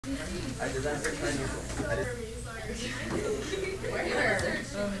All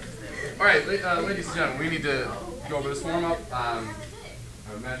right, ladies and gentlemen, we need to go over this warm-up. A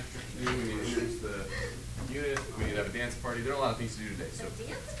magic trick to do. We need to introduce the unit. We need to have a dance party. There are a lot of things to do today.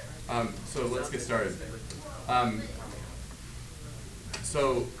 So let's get started.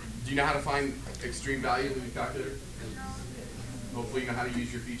 So do you know how to find extreme values in your calculator? Hopefully you know how to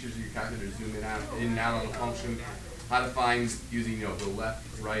use your features of your calculator to zoom in and out on the function. How to find using the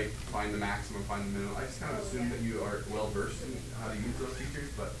left, right, find the maximum, find the minimum. I just kind of assume that you are well versed in how to use those features,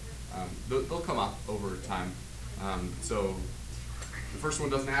 but they'll come up over time. So the first one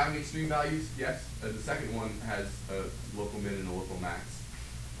doesn't have any extreme values, yes. The second one has a local min and a local max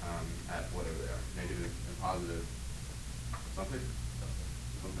at whatever they are, negative and positive. Something.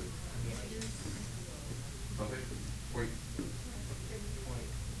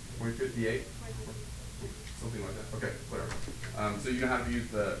 Point 58. Something like that. Okay, whatever. So you know how to use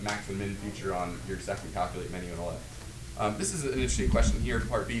the max and min feature on your second calculate menu and all that. This is an interesting question here in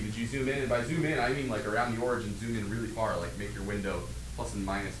part B. Did you zoom in? And by zoom in, I mean like around the origin, zoom in really far, like make your window plus and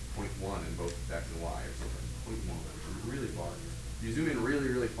minus 0.1 in both x and y or something. 0.1, really far. If you zoom in really,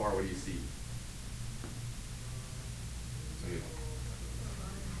 really far, what do you see? You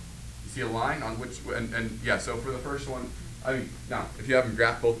see a line on which, and yeah, so for the first one, I mean, now, if you have them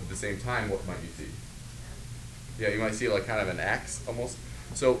graph both at the same time, what might you see? Yeah, you might see like kind of an X almost.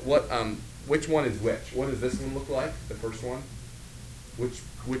 So what? Which one is which? What does this one look like? The first one.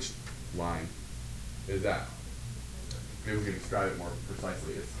 Which line is that? Maybe we can describe it more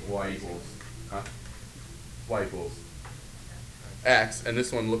precisely. It's y equals, y equals x, and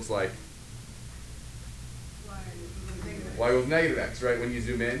this one looks like y equals negative x, right? When you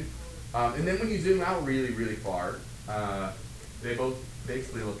zoom in, and then when you zoom out really, really far, they both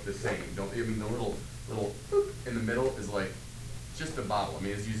basically look the same. Don't I mean the little boop in the middle is like just a bobble. I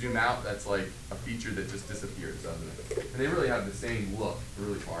mean, as you zoom out, that's like a feature that just disappears, doesn't it? And they really have the same look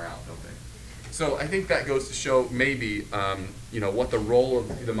really far out, don't they? So I think that goes to show maybe what the role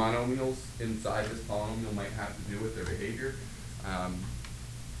of the monomials inside this polynomial might have to do with their behavior.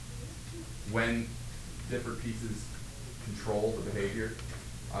 When different pieces control the behavior.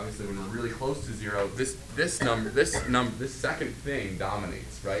 Obviously, when we're really close to zero, this second thing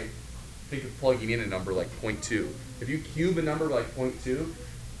dominates, right? Think of plugging in a number like 0.2. If you cube a number like 0.2,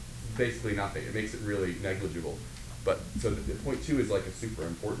 it's basically nothing. It makes it really negligible. But so the 0.2 is like a super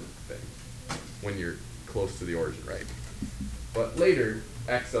important thing when you're close to the origin, right? But later,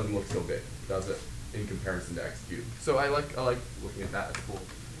 x doesn't look so big, does it, in comparison to x cubed? So I like looking at that. It's cool.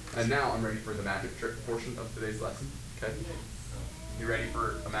 And now I'm ready for the magic trick portion of today's lesson. Okay. You ready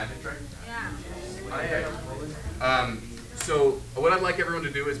for a magic trick? Yeah. Okay. So what I'd like everyone to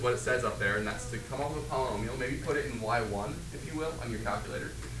do is what it says up there, and that's to come up with a polynomial, maybe put it in y1, if you will, on your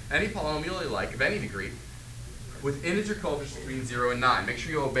calculator. Any polynomial you like, of any degree, with integer coefficients between 0 and 9. Make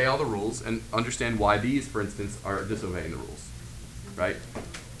sure you obey all the rules and understand why these, for instance, are disobeying the rules, right?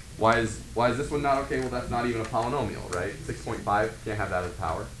 Why is this one not okay? Well, that's not even a polynomial, right? 6.5, can't have that as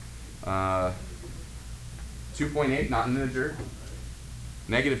power. 2.8, not an integer.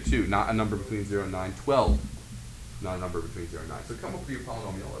 -2, not a number between 0 and 9. 12, not a number between 0 and 9. So come up with your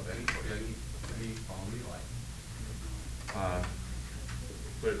polynomial of any polynomial you like.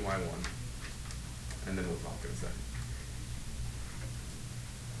 Put it in y1, and then we'll talk in a second.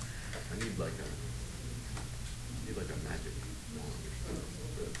 I need like a magic wand or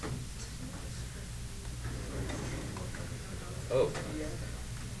something. Oh,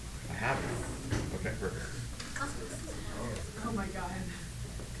 I have it. Okay, perfect. Oh my god.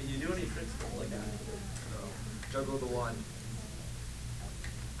 Can you do any tricks like that? Juggle the wand.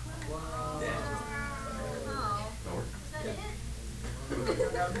 Wow. Yeah. Oh. That work?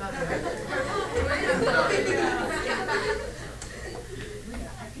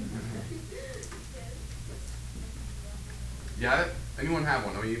 Yeah? Anyone have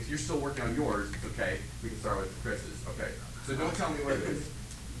one? I mean, if you're still working on yours, it's okay. We can start with Chris's. Okay. So don't tell me what it is.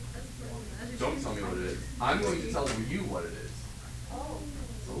 Don't tell me what it is. I'm going to tell you what it is.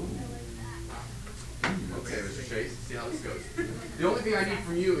 Okay, Mr. Chase, see how this goes. The only thing I need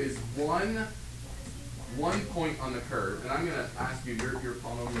from you is one point on the curve, and I'm going to ask you, your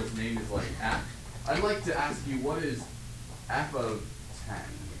polynomial's name is like f. I'd like to ask you, what is f of 10?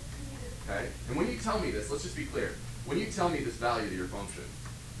 Okay? And when you tell me this, let's just be clear. When you tell me this value to your function,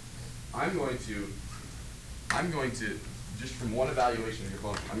 I'm going to, just from one evaluation of your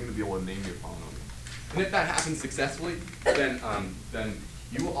function, I'm going to be able to name your polynomial. And if that happens successfully, then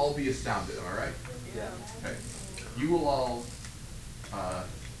you will all be astounded, am I right? Yeah. Okay. You will all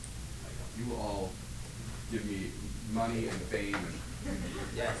give me money and fame and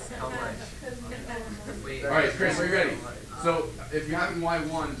Yes. How much? Wait. All right, Chris, are you ready? So if you have in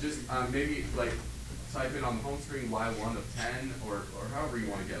y1, just maybe like type in on the home screen y1 of 10 or however you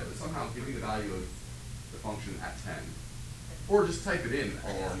want to get it. But somehow give me the value of the function at 10. Or just type it in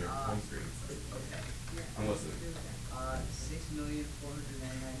all on your home screen. Okay. I'm listening.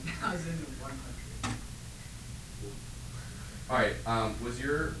 6,499,100. All right, was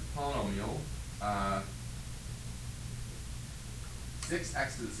your polynomial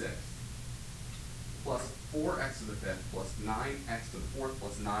 6x to the 6th plus 4x to the 5th plus 9x to the 4th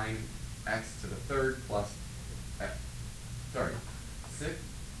plus 9x to the 3rd plus x, sorry,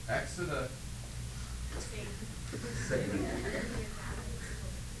 6x to the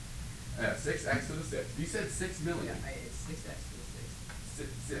 6x to the 6th. You said 6 million. Yeah, it's 6x to the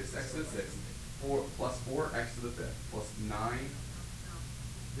 6th. 6x to the 6th. 4 plus 4x to the 5th plus 9.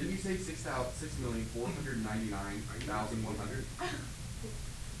 Didn't you say 6,499,100?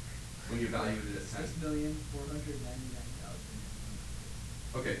 When you evaluated it at 10?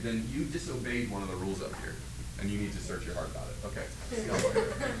 6,499,000. Okay, then you disobeyed one of the rules up here, and you need to search your heart about it. Okay.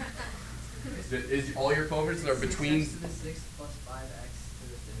 Is all your coefficients are between 6x to the 6th plus 5x to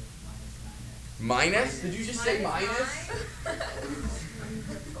the 5th minus 9x. minus? Did you just say minus?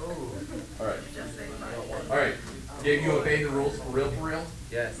 Oh. All right. All right. Dave, you obeyed the rules for real?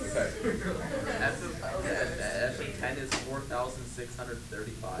 Yes. Okay. F of 10 is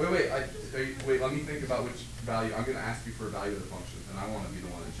 4,635. Wait. Wait. Let me think about which value. I'm going to ask you for a value of the function, and I want to be the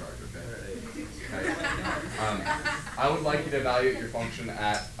one in charge. Okay. Okay. I would like you to evaluate your function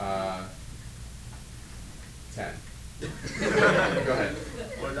at 10. Go ahead.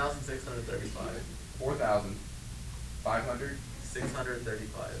 4,635. 4,500.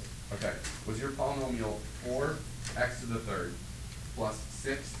 635. Okay. Was your polynomial 4x to the 3rd plus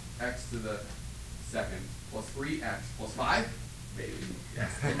 6x to the 2nd plus 3x plus 5? Maybe.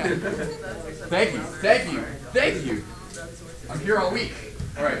 Yes. Thank you. I'm here all week.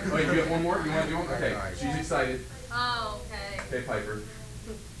 All right. Wait, you have one more? You want to do one? Okay. She's excited. Oh, okay. Okay, Piper.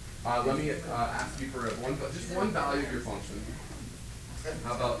 Let me ask you for just one value of your function.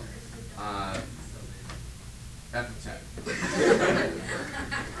 How about f of 10?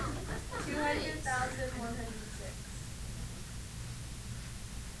 200,106.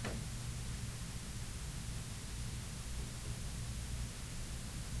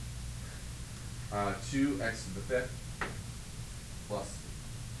 2x to the 5th plus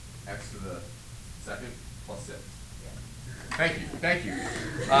x to the 2nd plus 6. Thank you.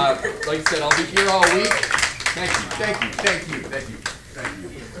 Like I said, I'll be here all week. Thank you.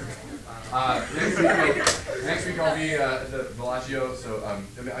 Next week I'll be at the Bellagio, so I'm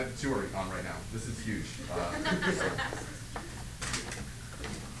touring on right now. This is huge.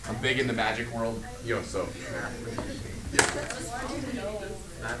 I'm big in the magic world, so.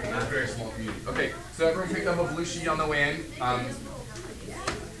 Not very small community. Okay, so everyone picked up a blue sheet on the way in. I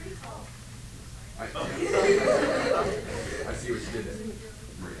see what you did there,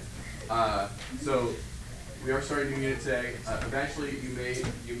 Maria. So we are starting a new unit today. Eventually, you may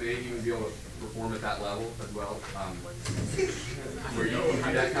even be able to perform at that level as well. Where you can do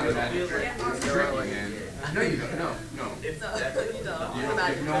that kind of magic trick. It's tricky, man. No, you don't. No. It's definitely dumb. You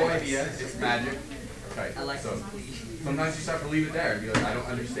have no idea. It's magic. Okay. I like so to sometimes you just have to leave it there and be like, I don't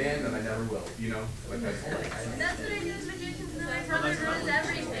understand and I never will. Like I told you. That's what I do with magicians, and my brother knows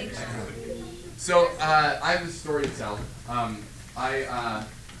everything. So I have a story to tell.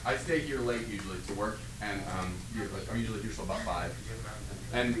 I stay here late usually to work, and I'm usually here till about 5.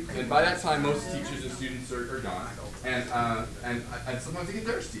 And by that time, most teachers and students are gone. And sometimes I get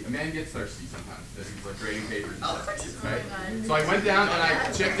thirsty. A man gets thirsty sometimes as he's like grading papers and stuff. Right? So I went down and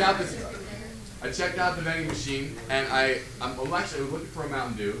I checked out the vending machine, and I was looking for a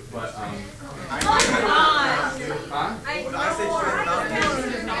Mountain Dew, but Oh my God! huh?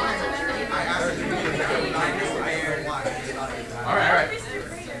 All right.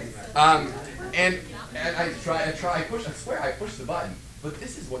 And I pushed the button, but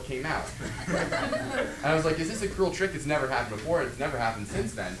this is what came out. And I was like, is this a cruel trick? It's never happened before. It's never happened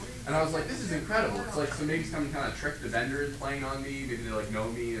since then. And I was like, this is incredible. It's like, so maybe some kind of trick the vendor is playing on me. Maybe they like know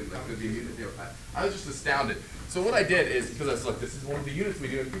me and like the unit. I was just astounded. So what I did is, because I was like, this is one of the units we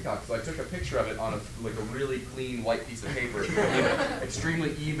do in pre-calc. So I took a picture of it on a really clean white piece of paper in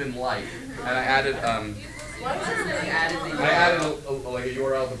extremely even light, and I added a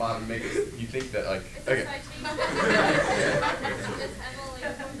URL at the bottom to make it you think that like okay.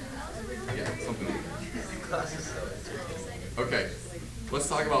 Yeah, something like that. Okay, let's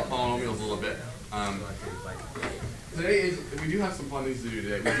talk about polynomials a little bit. today we do have some fun things to do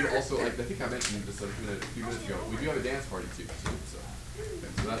today. We do also, like, I think I mentioned this a few minutes ago, we do have a dance party too. So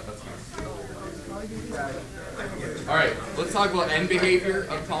that's nice. All right, let's talk about end behavior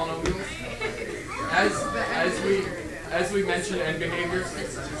of polynomials. As we mentioned, end behavior,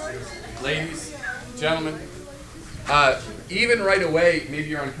 ladies, gentlemen. Even right away, maybe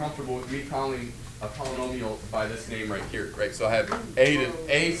you're uncomfortable with me calling a polynomial by this name right here, right? So I have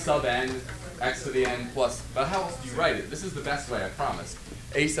a sub n, x to the n plus, but how else do you write it? This is the best way, I promise.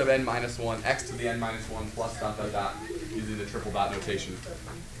 A sub n minus 1, x to the n minus 1 plus dot dot dot, using the triple dot notation.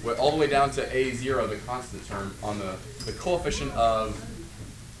 All the way down to a0, the constant term, on the coefficient of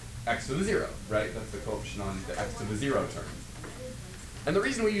x to the 0, right? That's the coefficient on the x to the 0 term. And the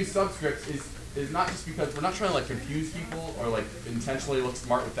reason we use subscripts is not just because we're not trying to like confuse people or like intentionally look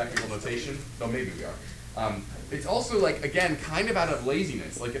smart with technical notation, though maybe we are. It's also like, again, kind of out of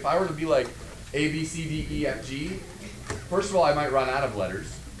laziness. Like if I were to be like A, B, C, D, E, F, G, first of all, I might run out of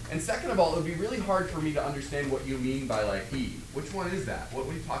letters. And second of all, it would be really hard for me to understand what you mean by like E. Which one is that? What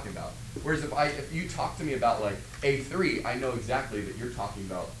are you talking about? Whereas if you talk to me about like A3, I know exactly that you're talking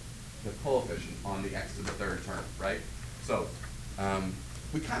about the coefficient on the x to the third term, right? So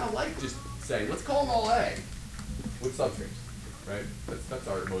we kind of like just saying, let's call them all A with subscripts, right? That's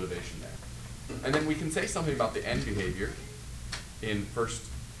our motivation there. And then we can say something about the end behavior in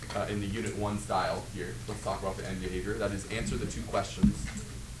the unit 1 style here. Let's talk about the end behavior. That is, answer the two questions,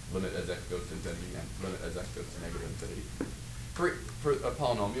 limit as x goes to infinity and limit as x goes to negative infinity, for a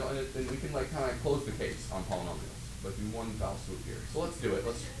polynomial, and we can like kind of close the case on polynomials, like in one foul swoop here. So let's do it.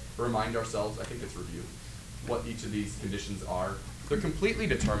 Let's remind ourselves, I think it's review, what each of these conditions are. They're completely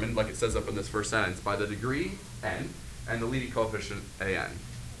determined, like it says up in this first sentence, by the degree n and the leading coefficient an.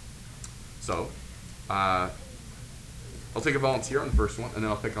 So I'll take a volunteer on the first one, and then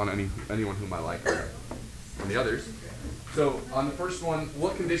I'll pick on anyone whom I like on the others. So on the first one,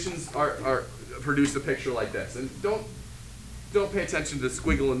 what conditions are produce a picture like this? And don't pay attention to the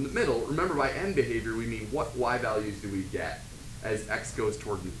squiggle in the middle. Remember, by end behavior, we mean what y values do we get as x goes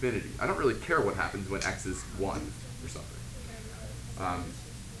toward infinity. I don't really care what happens when x is 1 or something.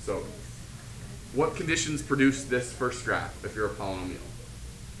 So what conditions produce this first graph if you're a polynomial?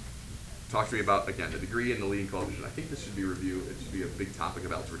 Talk to me about, again, the degree and the leading coefficient. I think this should be review. It should be a big topic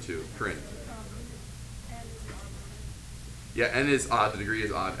of Algebra 2. Corinne. Yeah, n is odd, the degree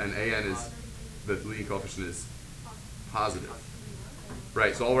is odd, and an is, the leading coefficient is positive.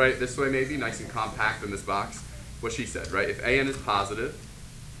 Right, so I'll write it this way maybe, nice and compact in this box. What she said, right? If an is positive,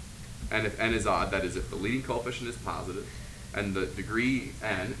 and if n is odd, that is if the leading coefficient is positive, and the degree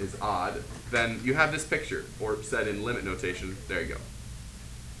n is odd, then you have this picture, or said in limit notation, there you go.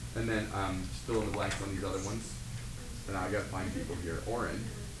 And then just fill in the blanks on these other ones. And now I gotta find people here. Oren,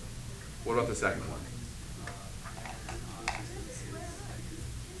 what about the second one?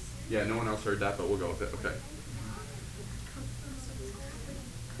 Yeah, no one else heard that, but we'll go with it. Okay.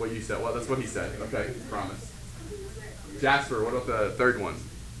 What you said? Well, that's what he said. Okay, promise. Jasper, what about the third one?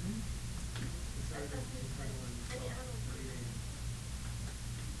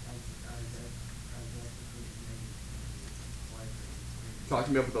 Talk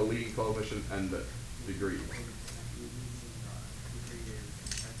to me about the leading coefficient and the degree.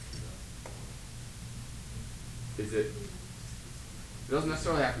 Is it? It doesn't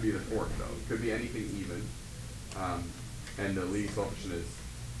necessarily have to be the fourth, though. It could be anything even. And the leading coefficient is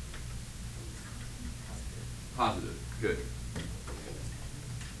positive. Good.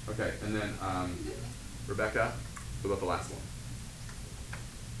 Okay, and then Rebecca, what about the last one?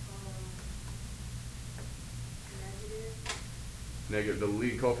 Negative. The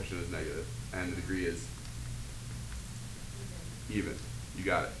leading coefficient is negative, and the degree is even. You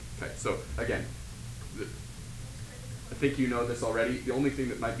got it. Okay, so again, I think you know this already. The only thing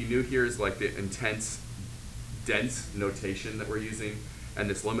that might be new here is like the intense, dense notation that we're using, and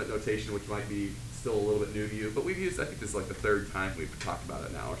this limit notation, which might be still a little bit new to you. But we've used, I think this is like the third time we've talked about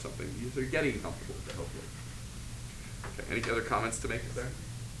it now or something. So you're getting comfortable with it, hopefully. Okay, any other comments to make there?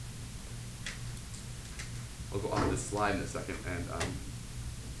 I'll go on this slide in a second, and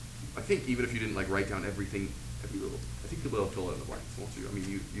I think even if you didn't like write down everything, I think you'll be able to fill in the blanks, won't you? I mean,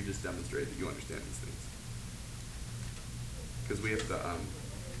 you just demonstrated that you understand these things. Because we have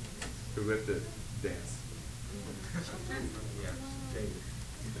to dance.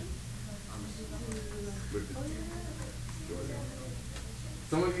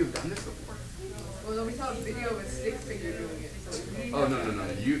 Some of you have done this before. Well, we saw a video of a stick figure doing it. So oh no.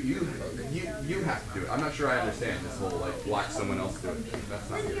 You have to do it. I'm not sure I understand this whole like watch someone else do it. That's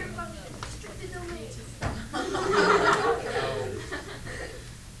not good.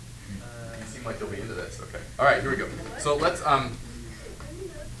 You see seem like they'll be into this. Okay. All right, here we go. So let's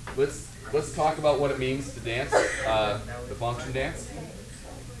talk about what it means to dance, the function dance.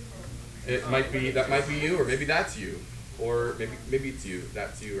 It might be you, or maybe that's you, or maybe it's you.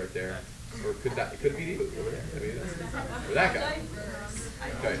 That's you right there, or could it be you over there? Maybe that's, or that guy.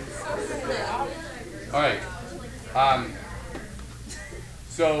 Okay. All right.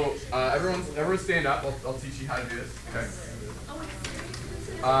 So everyone stand up. I'll teach you how to do this. Okay.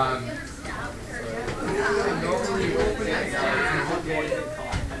 Normally you open it.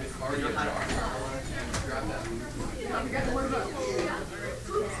 Grab that. Grab the other one.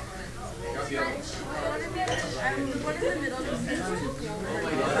 What is the middle?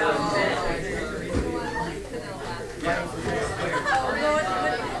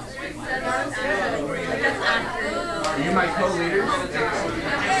 Are you my co-leaders? Come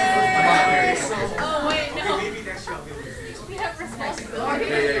on, Mary. Oh wait, no. Maybe next year I'll be able to do We have responsibility.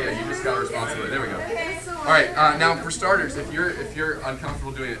 Yeah. You just got a responsibility. There we go. All right. Now, for starters, if you're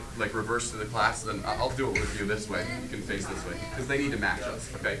uncomfortable doing it like reverse to the class, then I'll do it with you this way. You can face this way because they need to match us.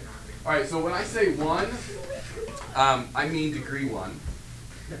 Okay. All right. So when I say 1, I mean degree 1.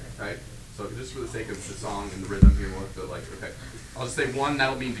 Right. So just for the sake of the song and the rhythm here, we'll have to okay. I'll just say 1.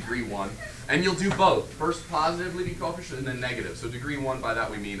 That'll mean degree 1, and you'll do both. First positive leading coefficient, and then negative. So degree 1, by that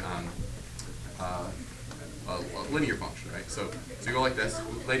we mean a linear function, right? So you go like this.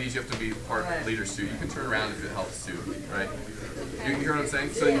 Ladies, you have to be part leaders too. You can turn around if it helps too, right? You hear what I'm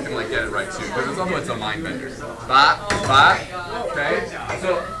saying? So you can like get it right too. Because otherwise it's a mind bender. Ba, ba. Okay.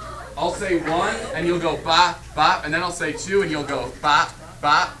 So I'll say 1, and you'll go ba, ba, and then I'll say 2, and you'll go ba,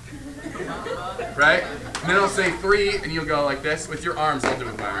 ba. Right? And then I'll say 3, and you'll go like this with your arms. I'll do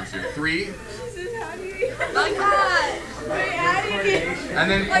it with my arms here. 3. Like that. Wait, how do you do? And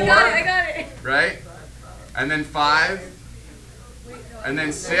then 4. I got it. Right? And then 5. And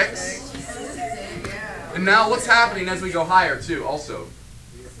then 6. And now what's happening as we go higher too also?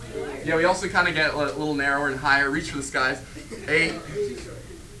 Yeah, we also kind of get a little narrower and higher. Reach for the skies. 8.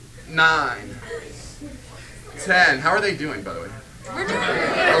 9. 10. How are they doing, by the way? We're doing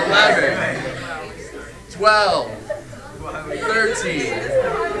 11. 12. 13.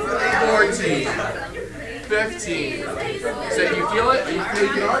 14. 15. So you feel it? You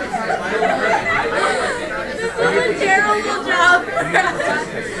can already feel This is a terrible job.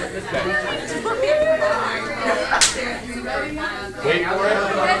 Wait for it.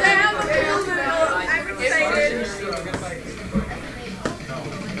 Guys, I have a full note. I'm excited.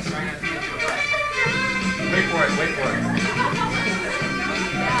 Wait for it.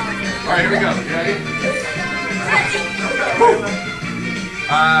 All right, here we go. You ready?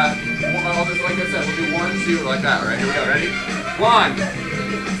 I'll just, like I said, we'll do 1, 2, like that, right? Here we go. Ready? 1,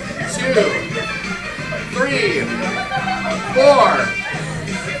 2, 3, 4,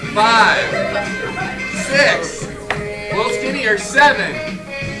 5, 6, a little skinnier, 7,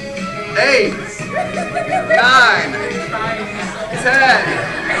 8, 9, 10,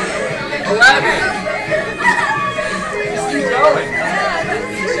 11. Just keep going.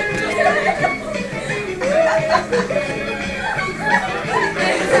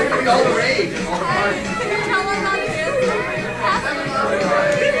 All the rage, all the party. Can you tell us how to dance?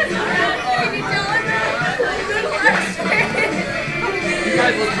 You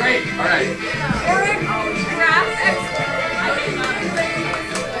guys look great. All right. Eric, graphics.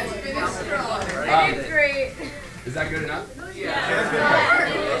 I did great. Is that good enough? Yeah.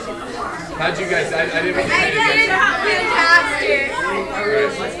 How'd you guys? I didn't. I did fantastic.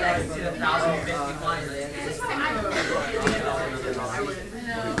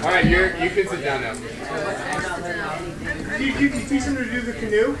 All right, you can sit down now. You teach them to do the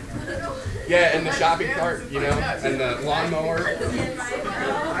canoe? Yeah, and the shopping cart, you know, and the lawnmower.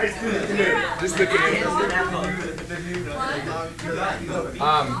 I just do the canoe. Just the canoe.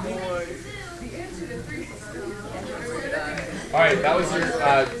 All right, that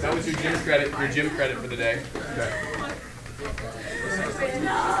was your gym credit for the day. Okay.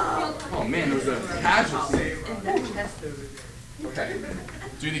 Oh man, there was a casualty. Okay,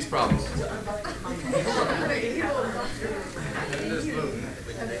 do these problems.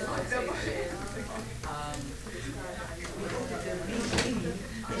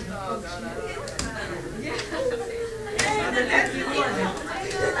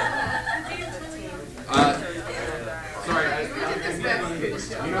 Sorry,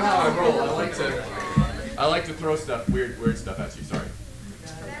 you know how I roll. I like to throw stuff, weird stuff at you. Sorry.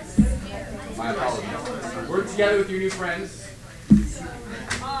 My apologies. Work together with your new friends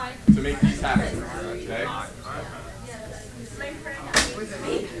to make these happen. Okay.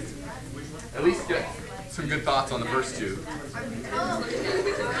 At least get some good thoughts on the first two.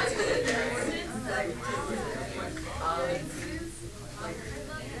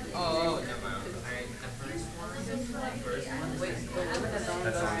 Oh, never mind. Alright, the first one. Wait, the one that's on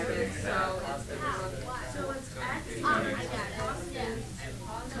That's the on the So it's X.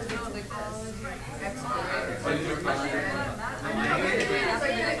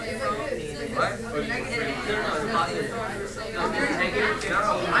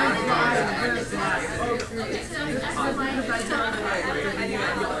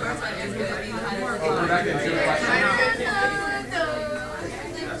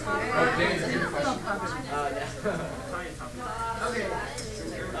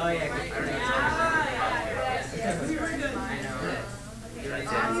 Oh yeah,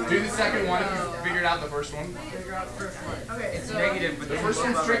 Do the second one if you figured out the first one. Okay, It's so negative, but The first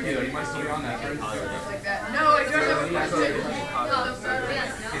one's tricky though. You might still be on that. like that. No, I don't have a question.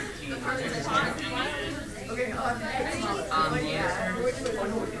 Okay, the answer.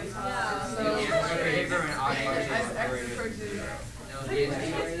 so behavior and as automation. X approaches, No, the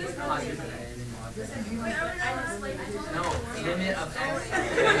answer is positive and no, limit of X.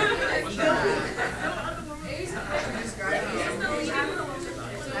 describe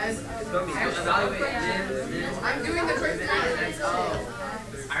as Evaluate this. I'm doing the first thing. I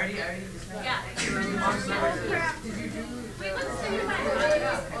already just read. Yeah. Did you do? Wait, let's do it.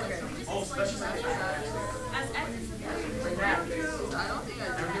 Okay. As X. I don't think I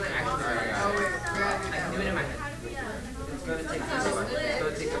I really actually. Oh wait, I can do it in my head. It's gonna take this one. It's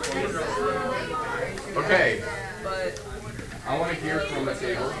gonna take the full. Okay. but I want to hear from the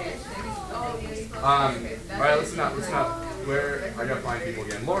table. All right, listen up. Where I gotta find people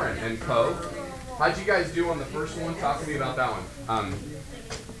again. Lauren and Co. How'd you guys do on the first one? Talk to me about that one.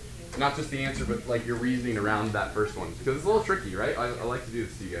 Not just the answer, but like your reasoning around that first one, because it's a little tricky, right? I like to do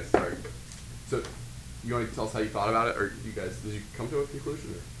this to you guys. Sorry. So, you want to tell us how you thought about it, or you guys did you come to a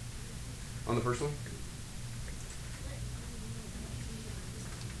conclusion or? On the first one?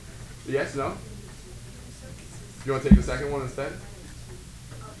 Yes. No. You want to take the second one instead?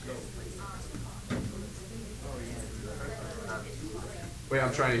 Wait,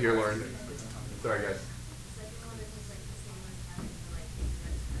 I'm trying to hear Lauren. Sorry, guys.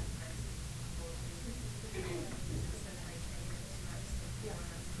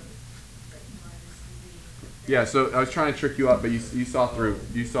 Yeah, so I was trying to trick you up, but you saw through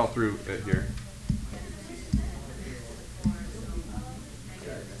it here.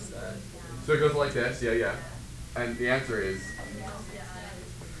 So it goes like this, yeah. And the answer is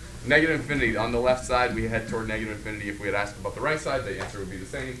negative infinity. On the left side, we head toward negative infinity. If we had asked about the right side, the answer would be the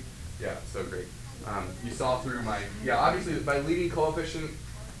same. Yeah, so great. You saw through my, obviously by leading coefficient,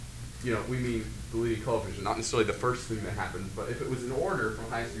 we mean the leading coefficient, not necessarily the first thing that happens, but if it was in order from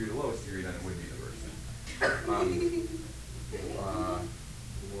highest degree to lowest degree, then it would be the first thing.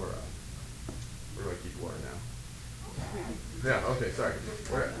 Laura. Where do I keep Laura now? Yeah, okay, sorry.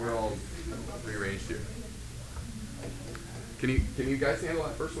 We're all rearranged here. Can you guys handle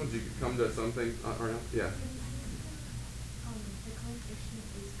that first one? Did you come to something or not? Yeah.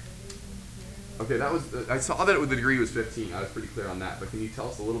 Okay, that was I saw that the degree was 15. I was pretty clear on that. But can you tell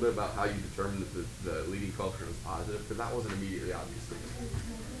us a little bit about how you determined that the leading coefficient was positive? Because that wasn't immediately obvious to me.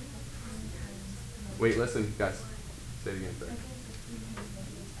 Wait, listen, guys. Say it again, sorry.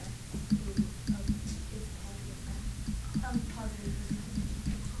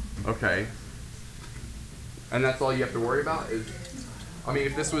 Okay. And that's all you have to worry about is,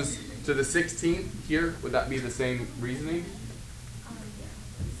 if this was to the 16th here, would that be the same reasoning?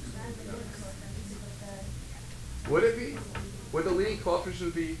 Would it be? Would the leading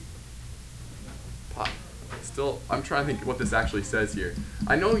coefficient be? Still, I'm trying to think what this actually says here.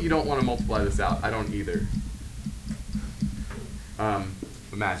 I know you don't want to multiply this out. I don't either.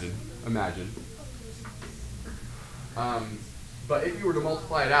 Imagine. But if you were to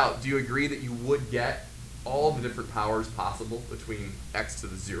multiply it out, do you agree that you would get all the different powers possible between x to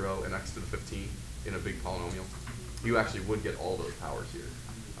the 0 and x to the 15 in a big polynomial? You actually would get all those powers here.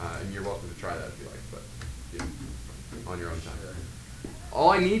 And you're welcome to try that if you like, but on your own time. All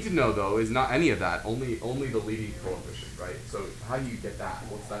I need to know, though, is not any of that, only the leading coefficient, right? So how do you get that?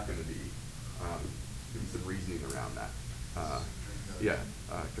 What's that going to be? Give me some reasoning around that.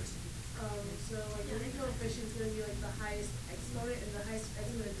 Kristen. So like the leading coefficient is going to be like the highest exponent, and the highest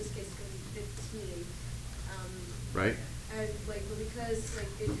exponent in this case is going to be 15. Right? And like because like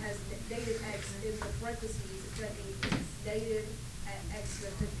it has negative x in the parentheses, it's going to be negative x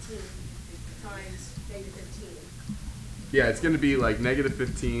to the 15 times negative 15. Yeah, it's going to be like negative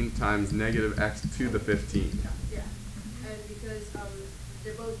 15 times negative x to the 15. Yeah, and because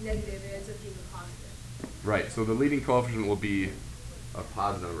they're both negative, it ends up being a positive. Right, so the leading coefficient will be of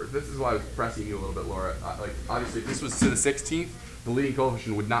positive numbers. This is why I was pressing you a little bit, Laura. Like, obviously, if this was to the 16th, the leading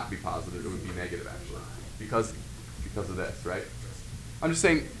coefficient would not be positive. It would be negative, actually, because of this, right? I'm just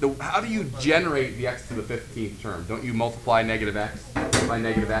saying, how do you generate the x to the 15th term? Don't you multiply negative x by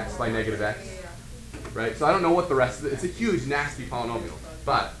negative x by negative x? Right? So I don't know what the rest of it, it's a huge, nasty polynomial.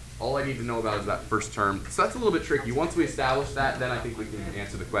 But all I need to know about is that first term. So that's a little bit tricky. Once we establish that, then I think we can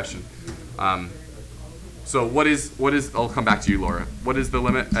answer the question. So what is, I'll come back to you, Laura. What is the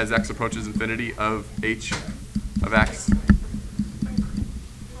limit as x approaches infinity of h of x?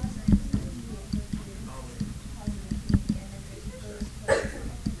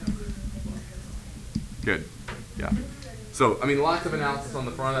 Good. Yeah. So, I mean, lots of analysis on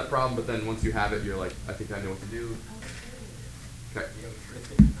the front of that problem, but then once you have it, you're like, I think I know what to do. Okay.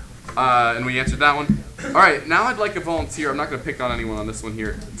 And we answered that one. All right, now I'd like a volunteer. I'm not going to pick on anyone on this one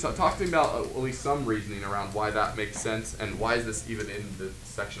here. So talk to me about at least some reasoning around why that makes sense, and why is this even in the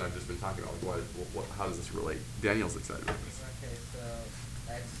section I've just been talking about? Like, how does this relate? Daniel's excited about this. Okay, so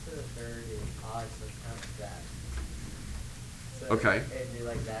x to the third is odd, so it counts that. So Okay. it'd be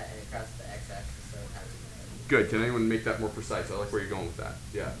like that, and it crosses the x-axis, so it has to be. Good. Can anyone make that more precise? I like where you're going with that.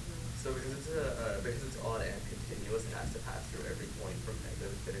 Yeah. So because it's odd and continuous, it has to pass through every point from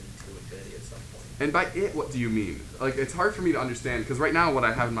negative infinity to infinity at some point. And by it, what do you mean? Like, it's hard for me to understand, because right now what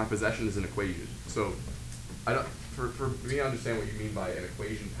I have in my possession is an equation. So, I don't, for me to understand what you mean by an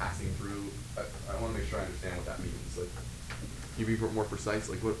equation passing through, I want to make sure I understand what that means. Like, can you be more precise?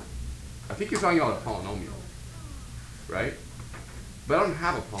 Like, what? I think you're talking about a polynomial, right? But I don't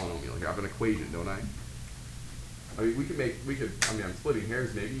have a polynomial here. I have an equation, don't I? I mean, I mean, I'm splitting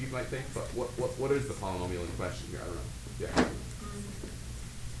hairs, maybe you might think, but what is the polynomial in question here? I don't know. Yeah.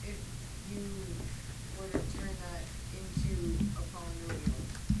 If you were to turn that into a polynomial,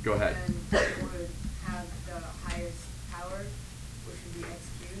 Go ahead. then it would have the highest power, which would be x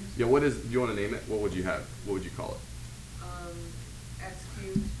cubed. Yeah, do you want to name it? What would you have? What would you call it? X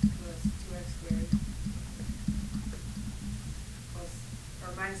cubed plus 2x squared plus,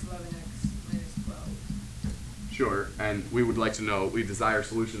 or minus 11x minus 12. Sure, and we would like to know, we desire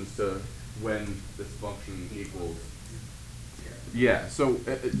solutions to when this function equals. Yeah, so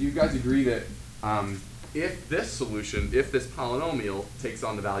do you guys agree that if this solution, if this polynomial takes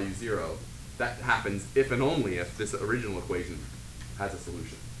on the value 0, that happens if and only if this original equation has a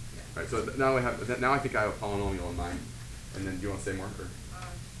solution? Right, so now I think I have a polynomial in mind. And then do you want to say more? Or? Sure. I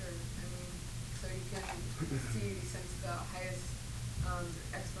mean, so you can see since the highest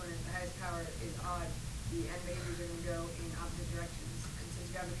exponent, the highest power is odd, the end behaviors are going to go in opposite directions. And since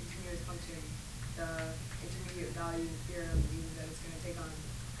you have a continuous function, the intermediate value theorem means that it's going to take on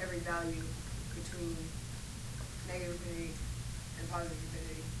every value between negative infinity and positive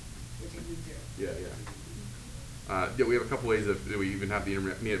infinity, which includes 0. Yeah, yeah. Yeah, we have a couple ways we even have the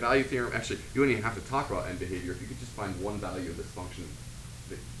intermediate value theorem. Actually, you don't even have to talk about end behavior. If you could just find one value of this function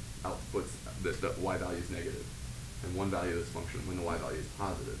that outputs that the y value is negative, and one value of this function when the y value is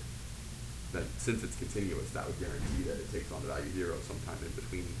positive, then since it's continuous, that would guarantee that it takes on the value 0 sometime in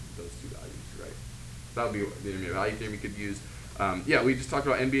between those two values, right? So that would be the intermediate value theorem we could use. Yeah, we just talked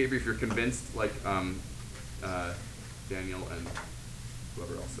about end behavior. If you're convinced, like Daniel and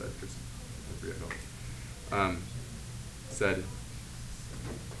whoever else said, I forget who. Said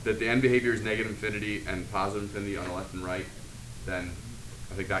that the end behavior is negative infinity and positive infinity on the left and right, then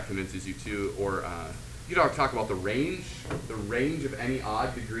I think that convinces you too. Or you talk about the range. The range of any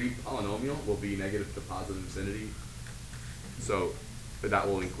odd degree polynomial will be negative to positive infinity. So that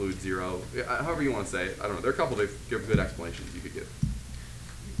will include 0. However you want to say it. I don't know. There are a couple of good explanations you could give.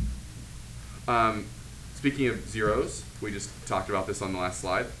 Speaking of zeros, we just talked about this on the last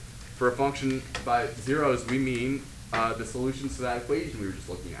slide. For a function by zeros, we mean the solutions to that equation we were just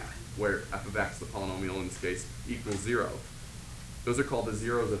looking at, where f of x, the polynomial in this case, equals 0. Those are called the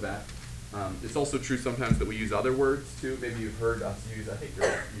zeros of f. It's also true sometimes that we use other words too. Maybe you've heard us use, I think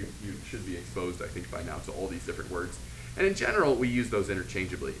you should be exposed, I think, by now to all these different words. And in general, we use those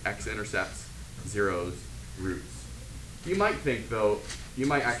interchangeably. X-intercepts, zeros, roots. You might think, though, you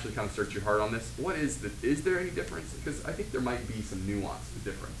might actually kind of search your heart on this. Is there any difference? Because I think there might be some nuanced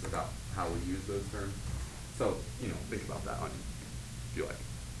difference about how we use those terms. So, think about that one if you like.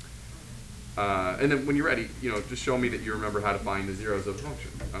 And then when you're ready, just show me that you remember how to find the zeros of a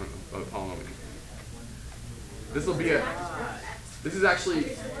function. I don't know, of a polynomial. This is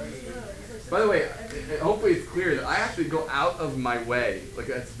actually, by the way, hopefully it's clear that I actually go out of my way. Like,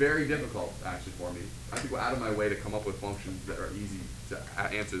 it's very difficult, actually, for me. I have to go out of my way to come up with functions that are easy to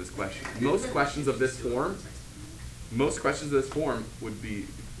answer this question. Most questions of this form would be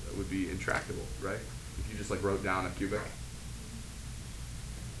intractable, right? If you just wrote down a cubic.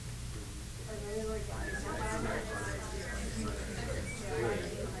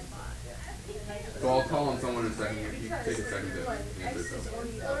 So I'll call on someone in a second. You can take a second to answer so.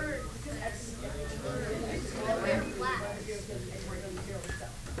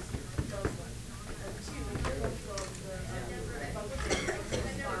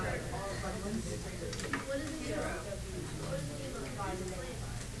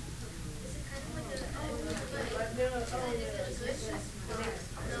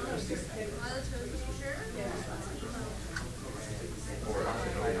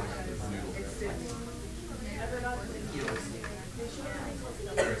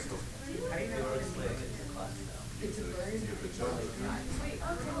 Crystal. How do you feel explaining it in class now? This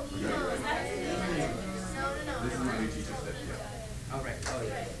is my new teacher said, yeah. Oh, right. Oh,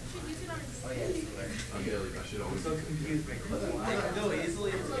 yeah. Oh, yeah. On daily, I should I'm always. so confused. Like, They can go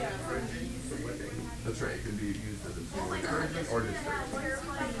easily into the encouraging for whipping. That's right. It can be used as a tool of encouragement or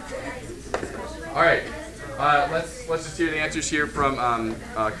discouragement. All right. Let's just hear the answers here from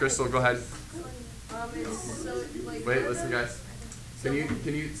Crystal. Go ahead. Wait, listen, guys. Can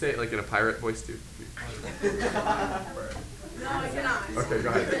you say it like in a pirate voice too? No, I cannot. Okay, go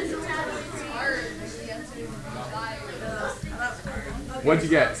ahead. What'd you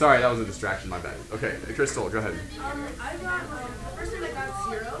get? Sorry, that was a distraction. My bad. Okay, Crystal, go ahead. I got first time I got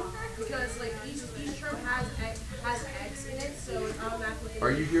 0 because like each term has x in it, so it's automatically.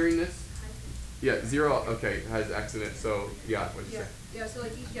 Are you hearing this? Yeah, 0. Okay, has x in it. So yeah, what'd you say? Yeah. So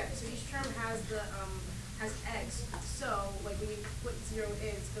like each term has the has x. So like when you put 0 in,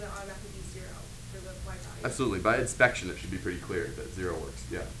 it's gonna automatically be 0 for the y value. Absolutely. By inspection, it should be pretty clear that 0 works.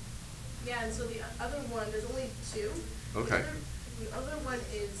 Yeah. Yeah, and so the other one, there's only 2. Okay. The other one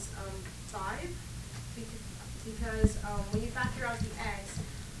is 5 because when you factor out the x,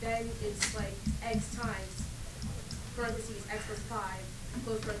 then it's like x times parentheses x plus 5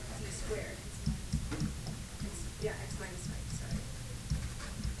 close parentheses squared. X minus 5.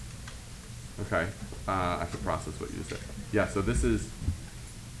 Sorry. Okay. I have to process what you just said. Yeah. So this is.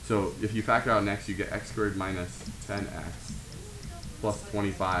 So if you factor out an x, you get x squared minus 10x plus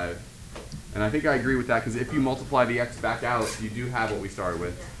 25. And I think I agree with that because if you multiply the x back out, you do have what we started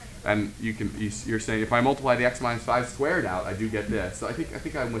with. And you're saying if I multiply the x minus 5 squared out, I do get this. So I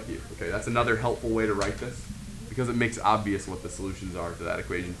think I'm with you. Okay, that's another helpful way to write this because it makes obvious what the solutions are to that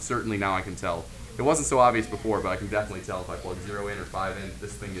equation. Certainly now I can tell. It wasn't so obvious before, but I can definitely tell if I plug 0 in or 5 in,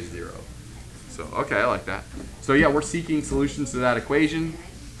 this thing is 0. So, okay, I like that. So yeah, we're seeking solutions to that equation.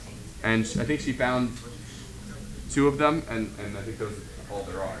 And I think she found 2 of them, and I think those are all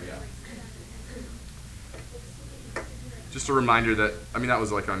there are, yeah. Just a reminder that, I mean, that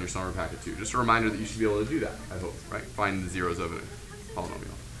was like on your summer packet too. Just a reminder that you should be able to do that, I hope, right? Find the zeros of a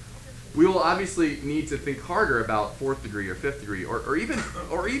polynomial. We will obviously need to think harder about 4th degree or 5th degree or even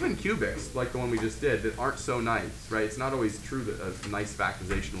cubics, like the one we just did, that aren't so nice, right? It's not always true that a nice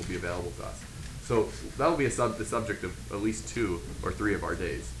factorization will be available to us. So that will be the subject of at least 2 or 3 of our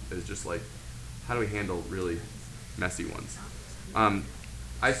days, is just like, how do we handle really messy ones?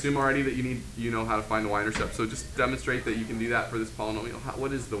 I assume already that you know how to find the y-intercept, so just demonstrate that you can do that for this polynomial.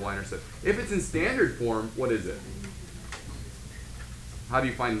 What is the y-intercept? If it's in standard form, what is it? How do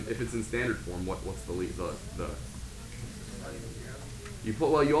you find, if it's in standard form, what's the you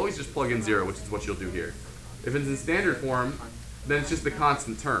always just plug in 0, which is what you'll do here. If it's in standard form, then it's just the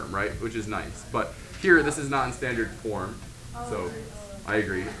constant term, right? Which is nice. But here, this is not in standard form, so I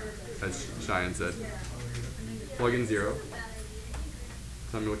agree, as Cheyenne said. Plug in 0.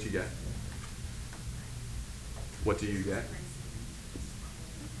 Tell me what you get. What do you get?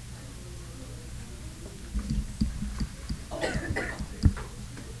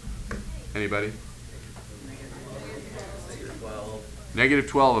 Anybody? Negative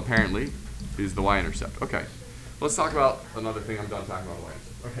 12 apparently is the y-intercept. Okay. Let's talk about another thing. I'm done talking about the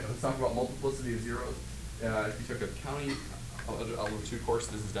y-intercept. Okay, let's talk about multiplicity of zeros. If you took a counting algebra 2 course,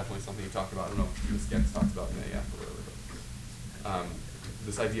 this is definitely something you talk about. I don't know if Ms. Getz talks about in AF or whatever. But,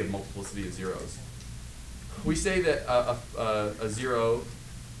 this idea of multiplicity of zeros. We say that a 0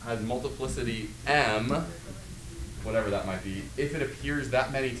 has multiplicity m, whatever that might be, if it appears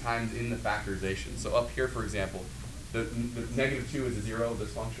that many times in the factorization. So up here, for example, the negative 2 is a 0,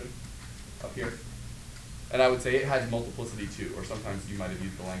 this function, up here. And I would say it has multiplicity 2, or sometimes you might have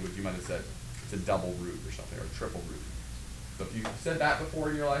used the language, you might have said it's a double root or something, or a triple root. So if you've said that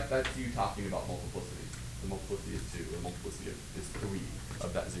before in your life, that's you talking about multiplicity. The multiplicity is 2, the multiplicity is 3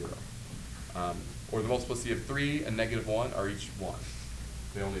 of that 0. Or the multiplicity of 3 and negative 1 are each 1.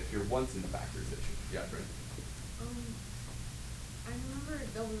 They only appear once in the factorization. Yeah, right. I remember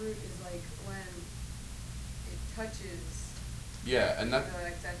double root is like when it touches Yeah, and that. the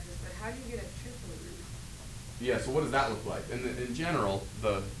x-axis, but how do you get a triple root? Yeah, so what does that look like? In general,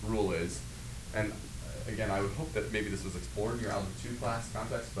 the rule is, and again, I would hope that maybe this was explored in your Algebra 2 class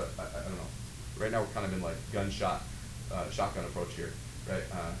context, but I don't know. Right now we're kind of in like shotgun approach here, right?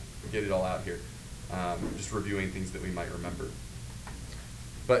 Get it all out here. Just reviewing things that we might remember.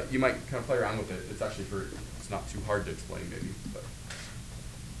 But you might kind of play around with it. It's actually it's not too hard to explain maybe, but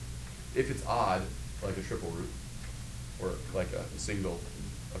if it's odd, like a triple root, or like a single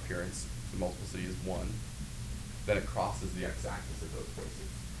appearance, the multiplicity is 1, then it crosses the x-axis at those places.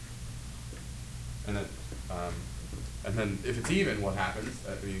 And then if it's even, what happens?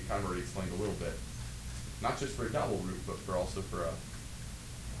 I mean, you kind of already explained a little bit. Not just for a double root, but also for a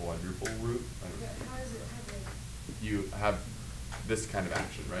quadruple root. How does it happen? You have this kind of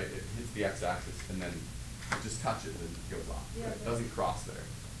action, right? It hits the x-axis and then it just touches and it goes off. Yeah, Right? It doesn't cross there.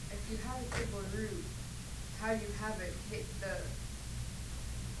 If you have a triple root, how do you have it hit the,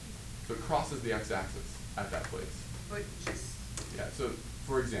 So it crosses the x-axis at that place. but just, Yeah, so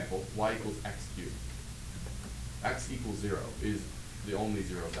for example, y equals x cubed. X equals 0 is the only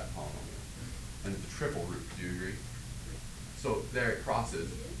 0 of that polynomial. And it's a triple root, do you agree? So there it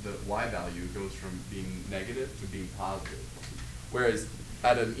crosses, the y value goes from being negative to being positive. Whereas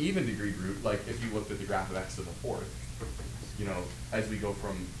at an even degree root, like if you looked at the graph of x to the 4th, you know, as we go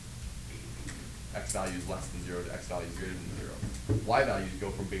from x values less than 0 to x values greater than 0, y values go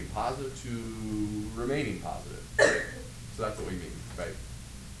from being positive to remaining positive. Right? So that's what we mean, right?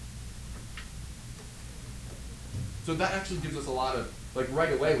 So that actually gives us a lot of, like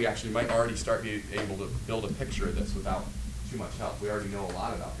right away we actually might already start being able to build a picture of this without too much help. We already know a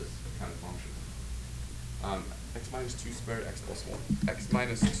lot about this kind of function. X minus 2 squared x plus 1. X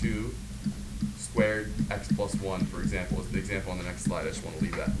minus 2 squared x plus 1, for example, is the example on the next slide. I just want to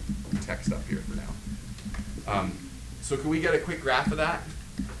leave that text up here for now. So can we get a quick graph of that?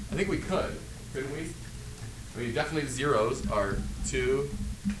 I think we could, couldn't we? I mean, definitely the zeros are 2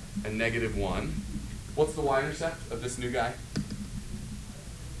 and negative 1. What's the y-intercept of this new guy?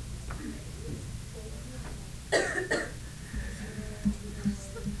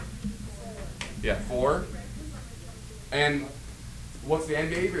 Yeah, 4. And what's the end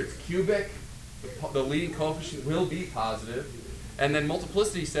behavior? It's cubic. The leading coefficient will be positive. And then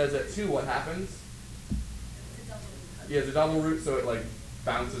multiplicity says at 2, what happens? Yeah, it's a double root, so it like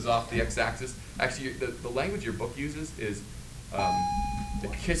bounces off the x-axis. Actually, the language your book uses is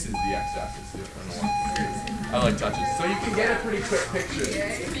it kisses the x-axis. I like touches. So you can get a pretty quick picture.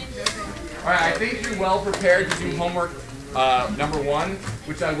 All right, I think you're well prepared to do homework number 1,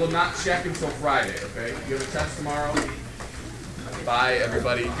 which I will not check until Friday, okay? You have a test tomorrow. Bye,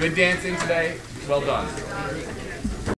 everybody. Good dancing today. Well done.